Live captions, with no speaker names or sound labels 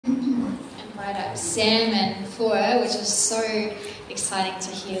invite up Sam and Fua, which was so exciting to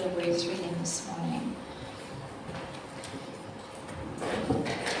hear the word through them this morning.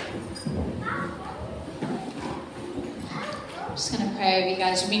 I'm just going to pray over you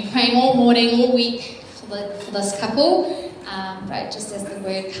guys. We've been praying all morning, all week for this couple, but just as the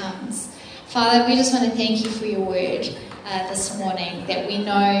word comes. Father, we just want to thank you for your word this morning, that we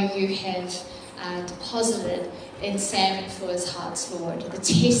know you have deposited in Sam and Fua's hearts, Lord, the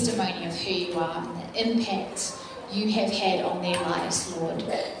testimony of who you are and the impact you have had on their lives, Lord,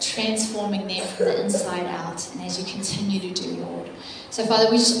 transforming them from the inside out, and as you continue to do, Lord. So, Father,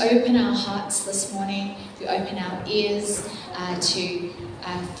 we just open our hearts this morning, we open our ears to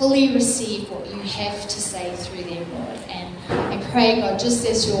fully receive what you have to say through them, Lord. And I pray, God, just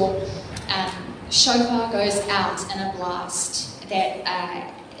as your shofar goes out in a blast,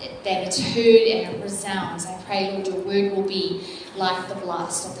 that it's heard and it resounds. I pray, Lord, your word will be like the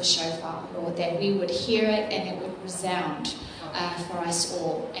blast of the shofar, Lord, that we would hear it and it would resound for us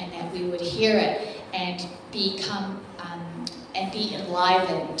all, and that we would hear it and become and be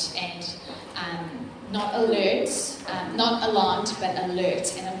enlivened and not alert, not alarmed, but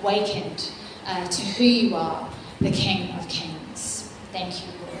alert and awakened to who you are, the King of Kings. Thank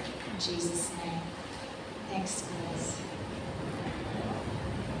you, Lord, in Jesus' name. Thanks, guys.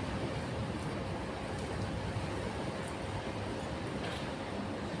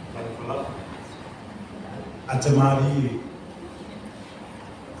 Atamari,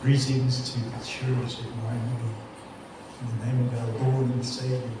 greetings to the church of Miami, in the name of our Lord and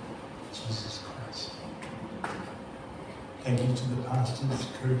Savior, Jesus Christ. Thank you to the pastors,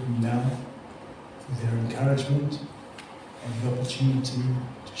 Kurt and Nell, for their encouragement and the opportunity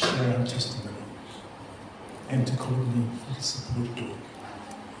to share our testimony, and to Courtney for the support work.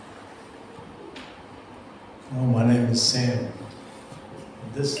 Oh, my name is Sam,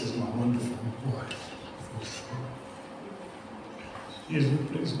 and this is my wonderful wife. She is a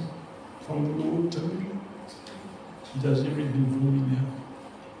blessing from the Lord to me. She does everything for me now.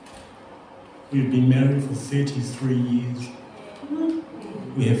 We've been married for 33 years.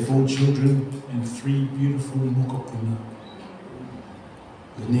 We have 4 children and 3 beautiful mokopuna.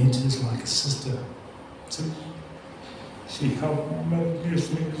 Lynette is like a sister to me. She helped my mother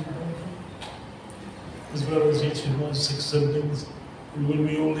nurse me as well as each of my 6 siblings. And when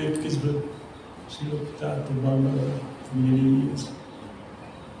we all left Gisborne, she looked after my mother for many years.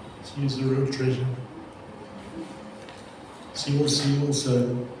 She is a real treasure. She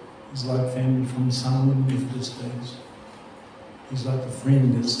also is like family from Samoa Methodist days. He's like a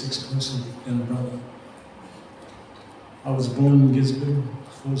friend that sticks closer than a brother. I was born in Gisborne,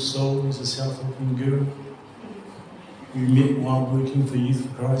 full soul as a South Auckland girl. We met while working for Youth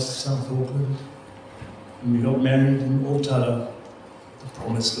for Christ, South Auckland, and we got married in Otara, the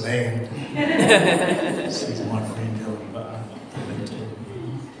promised land. She's my friend Helen Barr.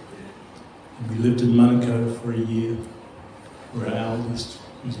 And we lived in Manukau for a year, where our eldest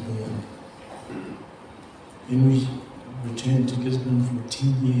was born. Then we returned to Gisborne for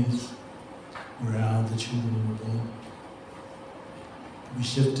 10 years, where our other children were born. We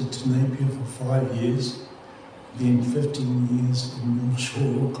shifted to Napier for 5 years, then 15 years in North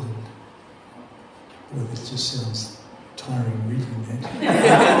Shore, Auckland. Well, that just sounds tiring reading that.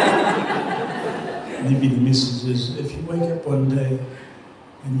 Maybe the message is, if you wake up one day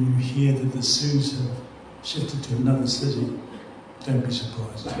and you hear that the Sioux have shifted to another city, don't be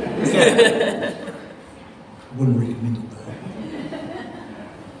surprised. I wouldn't recommend it though.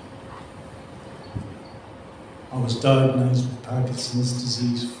 I was diagnosed with Parkinson's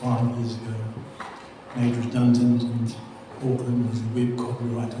disease 5 years ago, made redundant in Auckland as a web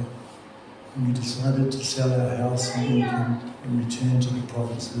copywriter, and we decided to sell our house in Auckland and return to the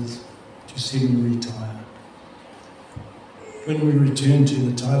provinces to semi-retire. When we returned to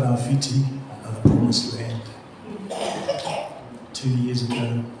the Tairāwhiti, another promised land, 2 years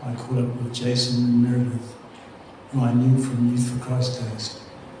ago, I caught up with Jason and Meredith, who I knew from Youth for Christ days.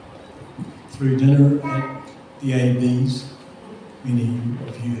 Through dinner at the ABs, many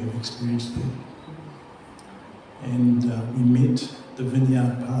of you have experienced it, and we met the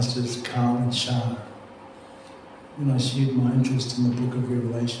vineyard pastors Carl and Shah. When I shared my interest in the book of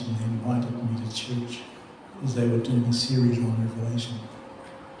Revelation, they invited me to church as they were doing a series on Revelation.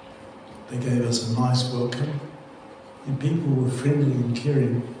 They gave us a nice welcome, and people were friendly and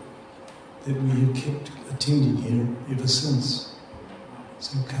caring that we have kept attending here ever since.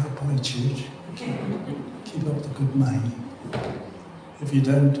 So, ka pai church, keep up the good money. If you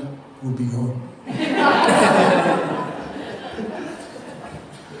don't, we'll be gone.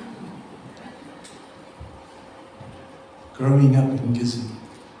 Growing up in Gizzy,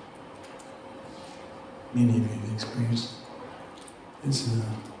 many of you have experienced. It's a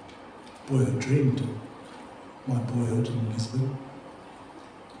boyhood dream to my boyhood in Gisborne.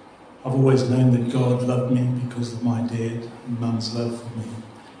 I've always known that God loved me because of my dad and mum's love for me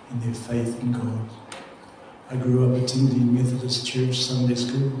and their faith in God. I grew up attending Methodist Church Sunday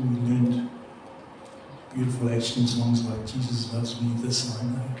School, and we learned beautiful action songs like Jesus loves me, this I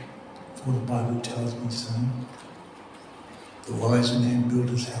know, for the Bible tells me so. The wise man built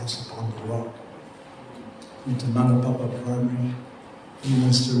his house upon the rock. Went to Papa Primary,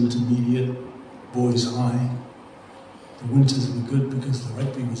 Minister Intermediate, Boys High. The winters were good because the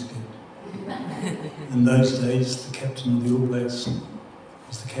rugby was good. In those days, the captain of the All Blacks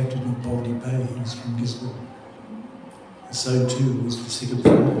was the captain of Boldie Bay. He was from Gisborne. And so too was the second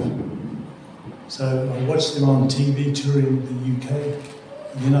five. So I watched them on TV touring the UK,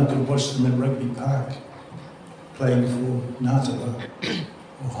 and then I could watch them at Rugby Park playing for Ngātawa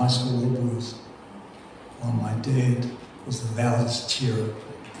or high school boys, while my dad was the loudest cheerer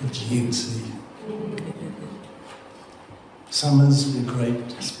for GMC. Summers were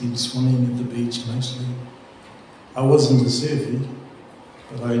great, spent swimming at the beach mostly. I wasn't a surfer,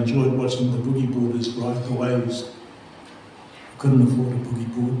 but I enjoyed watching the boogie boarders ride the waves. I couldn't afford a boogie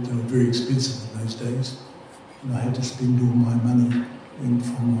board, they were very expensive in those days, and I had to spend all my money earned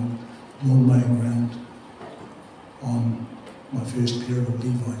from my lawn mowing around on my first pair of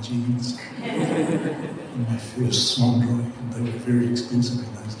Levi jeans and my first swan dry, and they were very expensive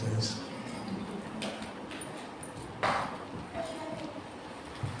in those days.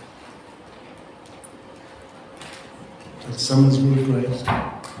 But summers were great,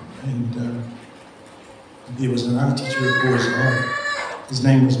 and there was an art teacher at Boys High. His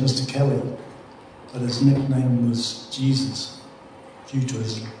name was Mr. Kelly, but his nickname was Jesus, due to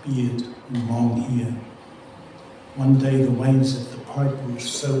his beard and long hair. One day the waves at the pipe were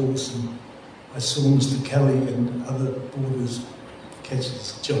so awesome, I saw Mr. Kelly and other boarders catch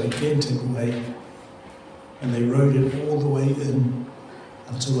this gigantic wave, and they rode it all the way in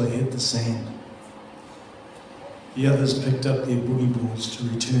until they hit the sand. The others picked up their boogie boards to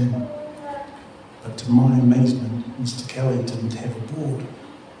return, but to my amazement, Mr. Kelly didn't have a board.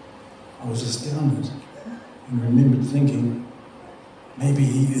 I was astounded and remembered thinking, maybe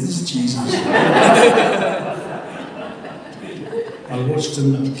he is Jesus. I watched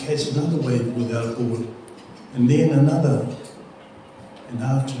him catch another wave without a board, and then another. And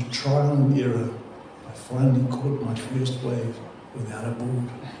after trial and error, I finally caught my first wave without a board.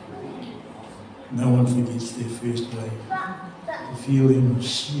 No one forgets their first wave. The feeling of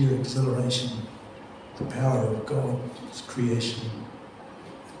sheer exhilaration, the power of God's creation.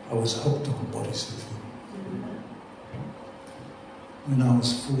 I was hooked on body surfing. When I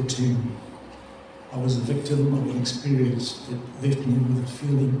was 14, I was a victim of an experience that left me with a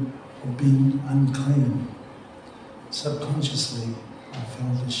feeling of being unclean. Subconsciously, I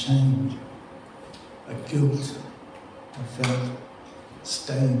felt ashamed, a guilt. I felt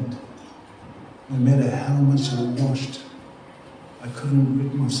stained. No matter how much I washed, I couldn't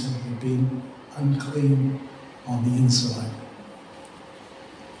rid myself of being unclean on the inside.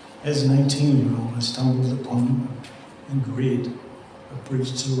 As an 18-year-old, I stumbled upon and read A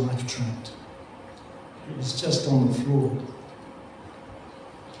Bridge to Life tract. It was just on the floor.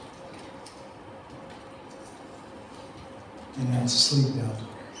 And I had to sleep out.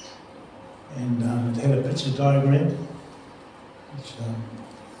 And it had a picture diagram, which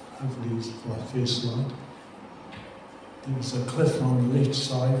hopefully is my first slide. There was a cliff on the left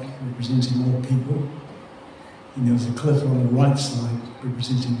side representing all people, and there was a cliff on the right side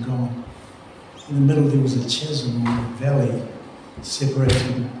representing God. In the middle there was a chasm or a valley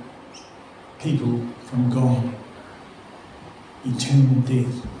separating people from God, eternal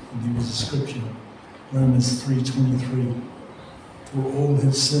death. And there was a scripture, Romans 3:23, for all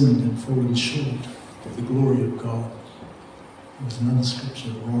have sinned and fallen short of the glory of God. There was another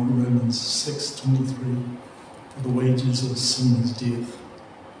scripture, Romans 6:23, for the wages of sin is death.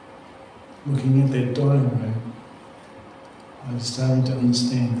 Looking at that diagram, I was starting to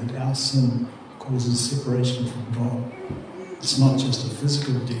understand that our sin causes separation from God. It's not just a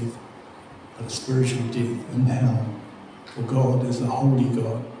physical death, but a spiritual death in hell. For God is a holy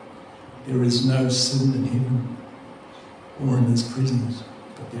God. There is no sin in heaven or in His presence,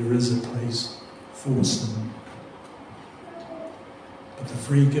 but there is a place for sin. But the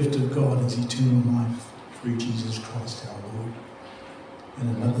free gift of God is eternal life through Jesus Christ our Lord. In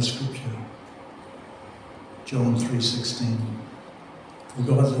another scripture, John 3:16, for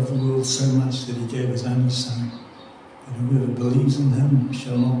God loved the world so much that He gave His only Son, that whoever believes in Him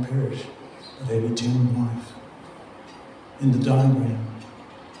shall not perish, but have eternal life. In the diagram,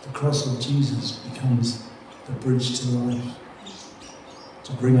 the cross of Jesus becomes the bridge to life,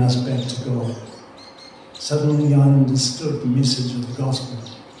 to bring us back to God. Suddenly I understood the message of the gospel.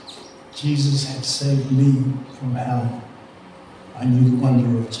 Jesus had saved me from hell. I knew the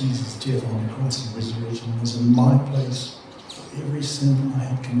wonder of Jesus' death on the cross and resurrection was in my place for every sin I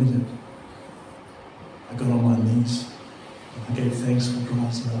had committed. I got on my knees and I gave thanks for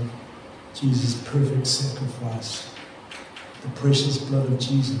God's love, Jesus' perfect sacrifice. The precious blood of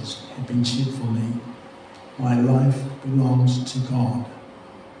Jesus had been shed for me. My life belongs to God.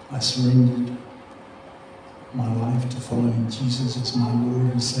 I surrendered my life to following Jesus as my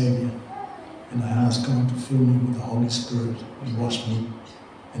Lord and Saviour, and I asked God to fill me with the Holy Spirit and wash me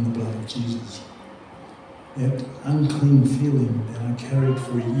in the blood of Jesus. That unclean feeling that I carried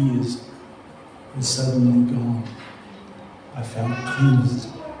for years was suddenly gone. I felt cleansed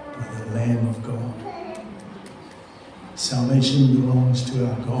by the Lamb of God. Salvation belongs to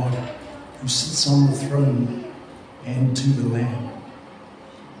our God who sits on the throne and to the Lamb.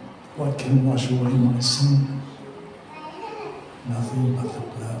 What can wash away my sin? Nothing but the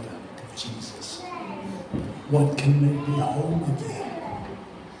blood of Jesus. What can make me whole again?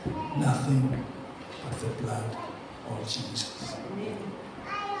 Nothing but the blood of Jesus.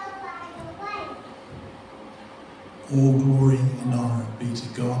 All glory and honour be to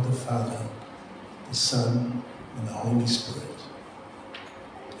God the Father, the Son, and the Holy Spirit.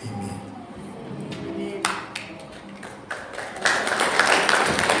 Amen.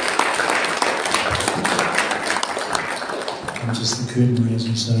 I'm just the curtain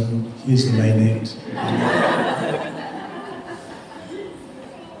raiser, so here's the main act.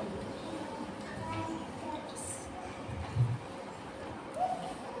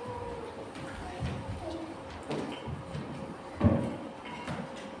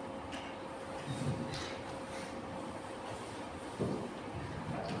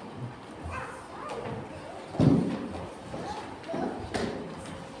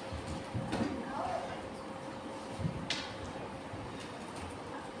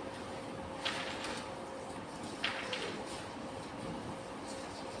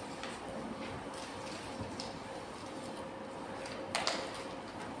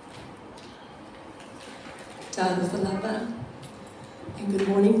 Done with the lover, and good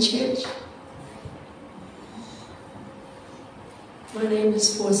morning, church. My name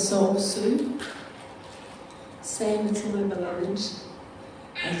is For Soul Sue. Sam is my beloved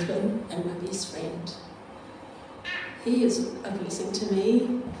husband and my best friend. He is a blessing to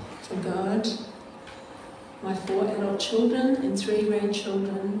me from God. My 4 adult children and 3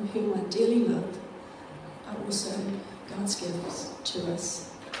 grandchildren, whom I dearly love, are also God's gifts to us.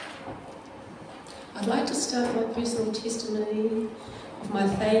 I'd like to start my personal testimony of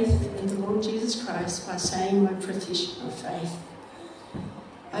my faith in the Lord Jesus Christ by saying my profession of faith.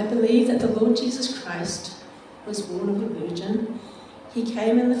 I believe that the Lord Jesus Christ was born of a virgin. He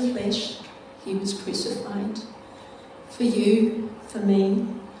came in the flesh. He was crucified. For you, for me,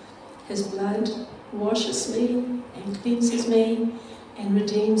 his blood washes me and cleanses me and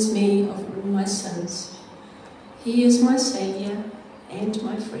redeems me of all my sins. He is my Saviour and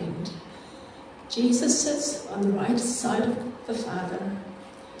my friend. Jesus sits on the right side of the Father.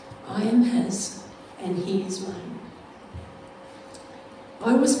 I am his, and he is mine.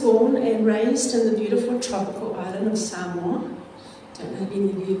 I was born and raised in the beautiful tropical island of Samoa. Don't know if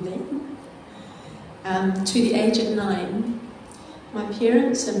any of you have been. To the age of 9, my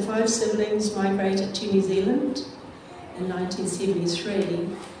parents and 5 siblings migrated to New Zealand in 1973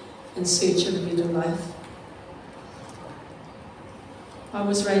 in search of a better life. I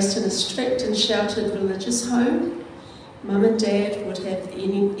was raised in a strict and sheltered religious home. Mum and Dad would have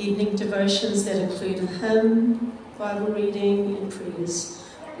evening devotions that included hymn, Bible reading and prayers.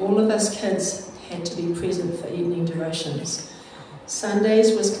 All of us kids had to be present for evening devotions.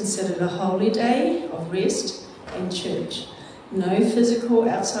 Sundays was considered a holy day of rest and church. No physical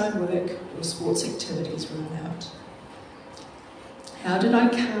outside work or sports activities were allowed. How did I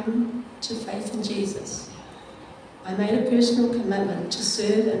come to faith in Jesus? I made a personal commitment to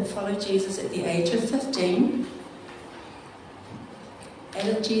serve and follow Jesus at the age of 15 at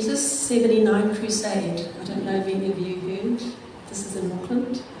a Jesus 79 crusade. I don't know if any of you heard. This is in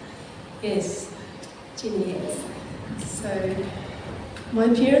Auckland. Yes, Jenny has. So my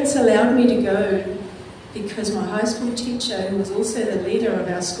parents allowed me to go because my high school teacher, who was also the leader of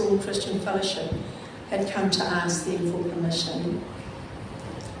our school Christian fellowship, had come to ask them for permission.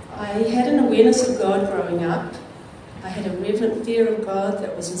 I had an awareness of God growing up. I had a reverent fear of God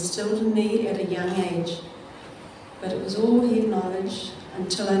that was instilled in me at a young age, but it was all head knowledge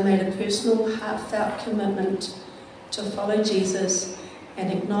until I made a personal, heartfelt commitment to follow Jesus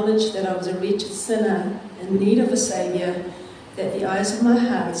and acknowledged that I was a wretched sinner in need of a Saviour, that the eyes of my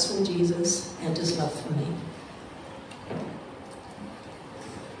heart saw Jesus and his love for me.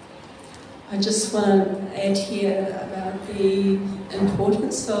 I just want to add here about the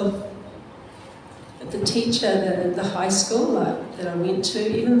importance of the teacher, the high school that I went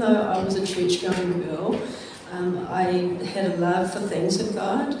to. Even though I was a church-going girl, I had a love for things of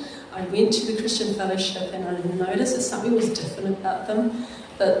God. I went to the Christian fellowship and I noticed that something was different about them,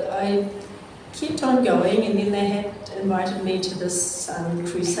 but I kept on going, and then they had invited me to this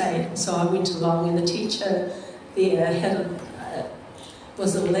crusade. So I went along, and the teacher there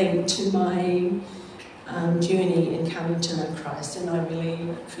was a link to my journey in coming to know Christ, and I really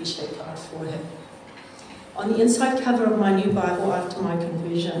appreciate God for it. On the inside cover of my new Bible after my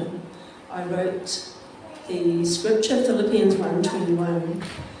conversion, I wrote the scripture, Philippians 1:21.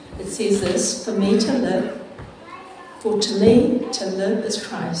 It says this: for to me to live is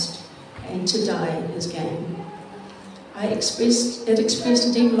Christ, and to die is gain. It expressed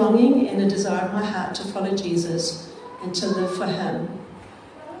a deep longing and a desire of my heart to follow Jesus and to live for him.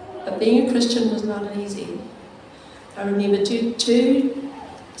 But being a Christian was not easy. I remember two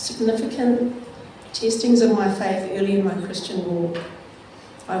significant testings of my faith early in my Christian walk.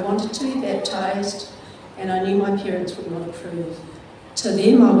 I wanted to be baptised, and I knew my parents would not approve. To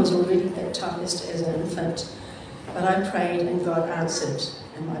them, I was already baptised as an infant, but I prayed and God answered,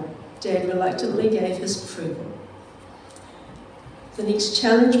 and my dad reluctantly gave his approval. The next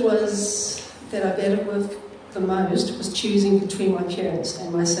challenge that I battled with the most was choosing between my parents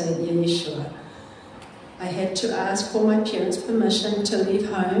and my Saviour, Yeshua. I had to ask for my parents' permission to leave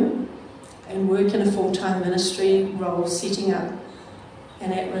home and work in a full-time ministry role, setting up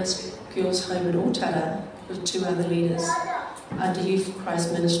an at-risk girls' home in Otara with 2 other leaders under Youth for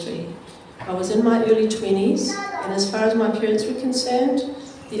Christ ministry. I was in my early 20s, and as far as my parents were concerned,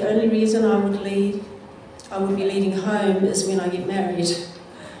 the only reason I would be leaving home is when I get married.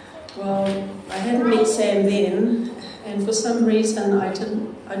 Well, I hadn't met Sam then, and for some reason I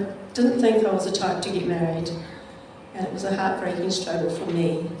didn't think I was the type to get married. And it was a heartbreaking struggle for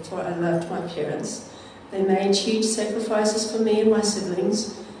me, for I loved my parents. They made huge sacrifices for me and my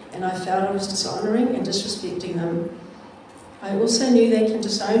siblings, and I felt I was dishonouring and disrespecting them. I also knew they can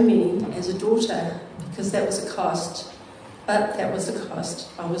disown me as a daughter, because that was a cost. But that was the cost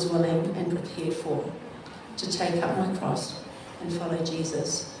I was willing and prepared for, to take up my cross and follow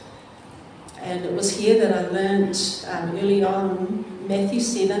Jesus. And it was here that I learnt early on Matthew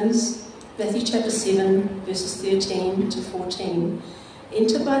chapter 7, verses 13 to 14.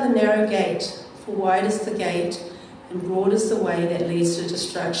 Enter by the narrow gate, for wide is the gate, and broad is the way that leads to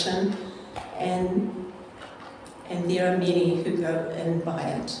destruction, and there are many who go in by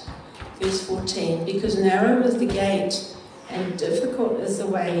it. Verse 14, because narrow is the gate, and difficult is the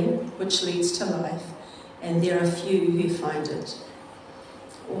way which leads to life, and there are few who find it.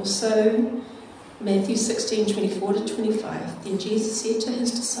 Also, Matthew 16:24 to 25. Then Jesus said to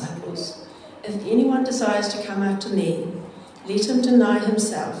his disciples, if anyone desires to come after me, let him deny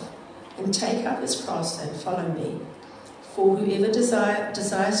himself and take up his cross and follow me. For whoever desires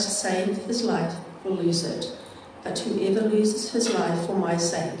to save his life will lose it, but whoever loses his life for my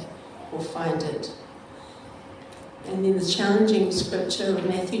sake will find it. And then the challenging scripture of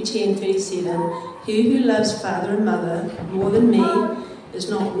Matthew 10:37, he who loves father and mother more than me is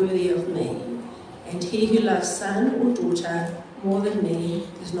not worthy of me, and he who loves son or daughter more than me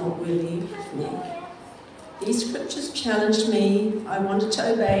is not worthy of me. These scriptures challenged me. I wanted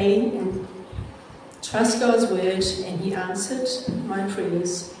to obey and trust God's word, and he answered my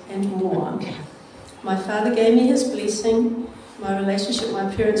prayers and more. My father gave me his blessing. My relationship with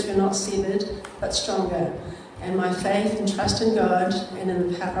my parents were not severed, but stronger, and my faith and trust in God and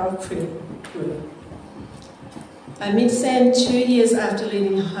in the power of prayer grew. I met Sam 2 years after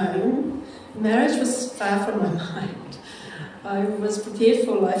leaving home. Marriage was far from my mind. I was prepared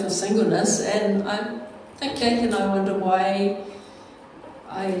for a life of singleness, and I think back and I wonder why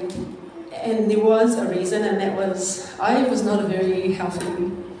and there was a reason, and that was I was not a very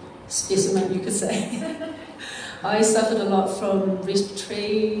healthy specimen, you could say. I suffered a lot from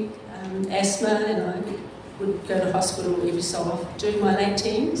respiratory asthma, and I would go to hospital every so often during my late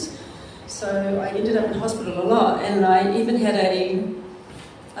teens. So I ended up in hospital a lot, and I even had a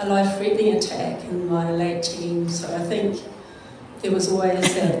life-threatening attack in my late teens. So I think there was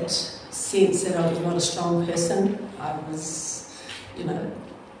always that sense that I was not a strong person. I was,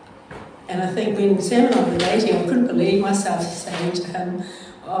 and I think when Sam and I were dating, I couldn't believe myself saying to him,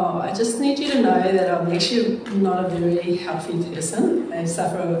 I just need you to know that I'm actually not a very healthy person. I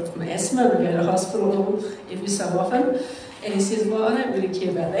suffer from asthma and go to hospital every so often. And he says, well, I don't really care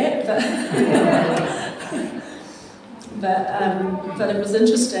about that, but it was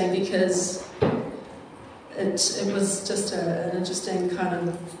interesting because it was just an interesting kind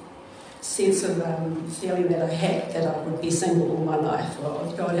of sense of feeling that I had that I would be single all my life.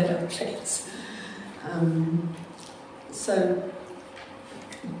 Well, God had other plans. So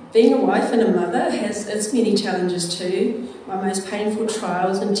being a wife and a mother has its many challenges too. My most painful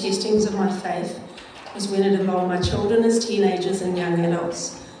trials and testings of my faith was when it involved my children as teenagers and young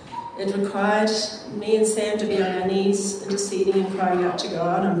adults. It required me and Sam to be on our knees, interceding and crying out to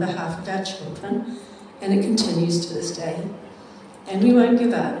God on behalf of our children, and it continues to this day. And we won't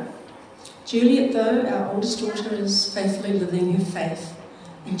give up. Juliet, though, our oldest daughter, is faithfully living her faith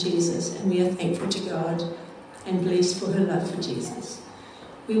in Jesus, and we are thankful to God and blessed for her love for Jesus.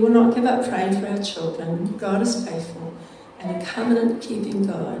 We will not give up praying for our children. God is faithful and a covenant-keeping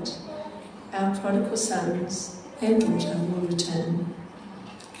God. Our prodigal sons and daughter will return.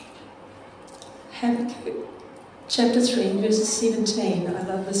 Habakkuk chapter 3, verses 17. I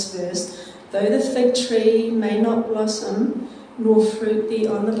love this verse. Though the fig tree may not blossom, nor fruit be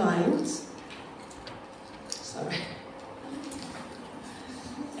on the vines.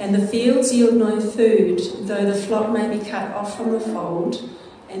 And the fields yield no food, though the flock may be cut off from the fold,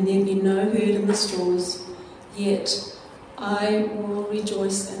 and there be no herd in the stalls, yet I will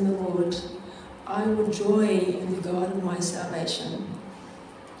rejoice in the Lord. I will joy in the God of my salvation.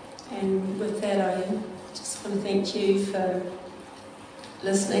 And with that, I just want to thank you for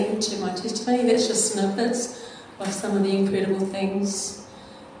listening to my testimony. That's just snippets of some of the incredible things,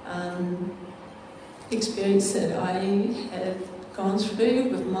 experience that I have gone through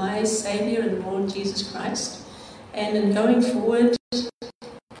with my Saviour and Lord Jesus Christ. And in going forward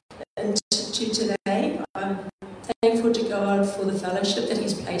into today, I'm thankful to God for the fellowship that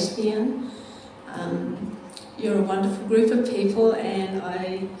He's placed me in. You're a wonderful group of people, and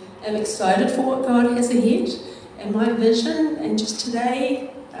I am excited for what God has ahead. And my vision, and just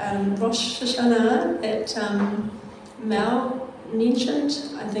today, Rosh Hashanah that Mal mentioned,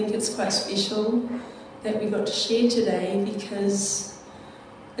 I think it's quite special that we got to share today because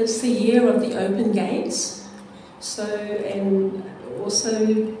it's the year of the open gates. So, and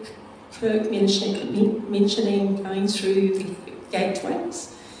also Kirk mentioning going through the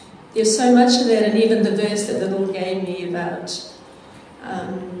gateways. There's so much of that, and even the verse that the Lord gave me about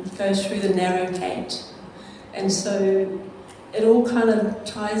go through the narrow gate. And so it all kind of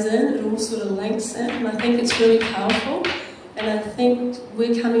ties in, it all sort of links in, and I think it's really powerful. And I think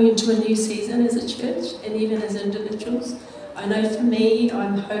we're coming into a new season as a church and even as individuals. I know for me,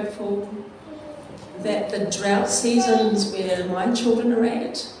 I'm hopeful that the drought seasons where my children are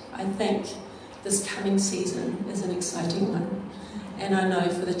at, I think this coming season is an exciting one. And I know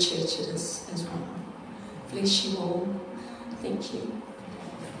for the church it is as well. Bless you all. Thank you.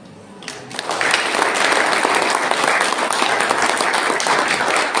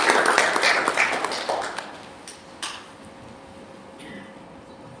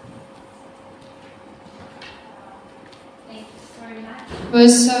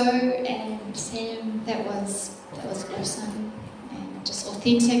 And Sam, that was awesome and just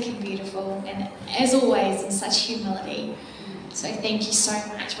authentic and beautiful, and as always in such humility. So thank you so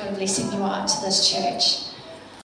much. What a blessing you are to this church.